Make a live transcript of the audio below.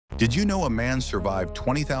Did you know a man survived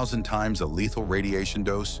 20,000 times a lethal radiation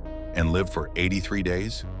dose and lived for 83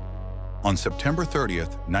 days? On September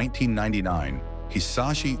 30th, 1999,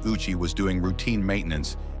 Hisashi Uchi was doing routine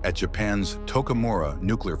maintenance at Japan's Tokamura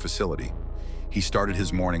nuclear facility. He started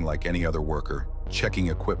his morning like any other worker, checking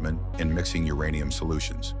equipment and mixing uranium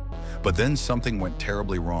solutions. But then something went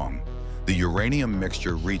terribly wrong. The uranium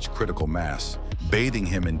mixture reached critical mass, bathing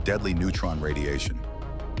him in deadly neutron radiation.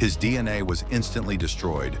 His DNA was instantly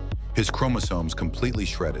destroyed, his chromosomes completely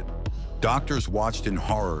shredded. Doctors watched in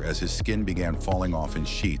horror as his skin began falling off in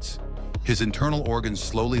sheets. His internal organs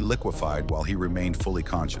slowly liquefied while he remained fully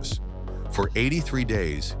conscious. For 83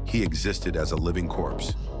 days, he existed as a living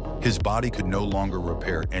corpse. His body could no longer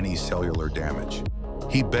repair any cellular damage.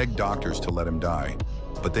 He begged doctors to let him die,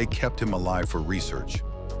 but they kept him alive for research.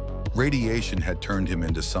 Radiation had turned him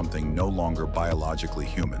into something no longer biologically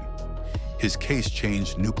human. His case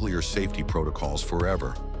changed nuclear safety protocols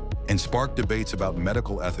forever and sparked debates about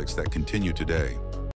medical ethics that continue today.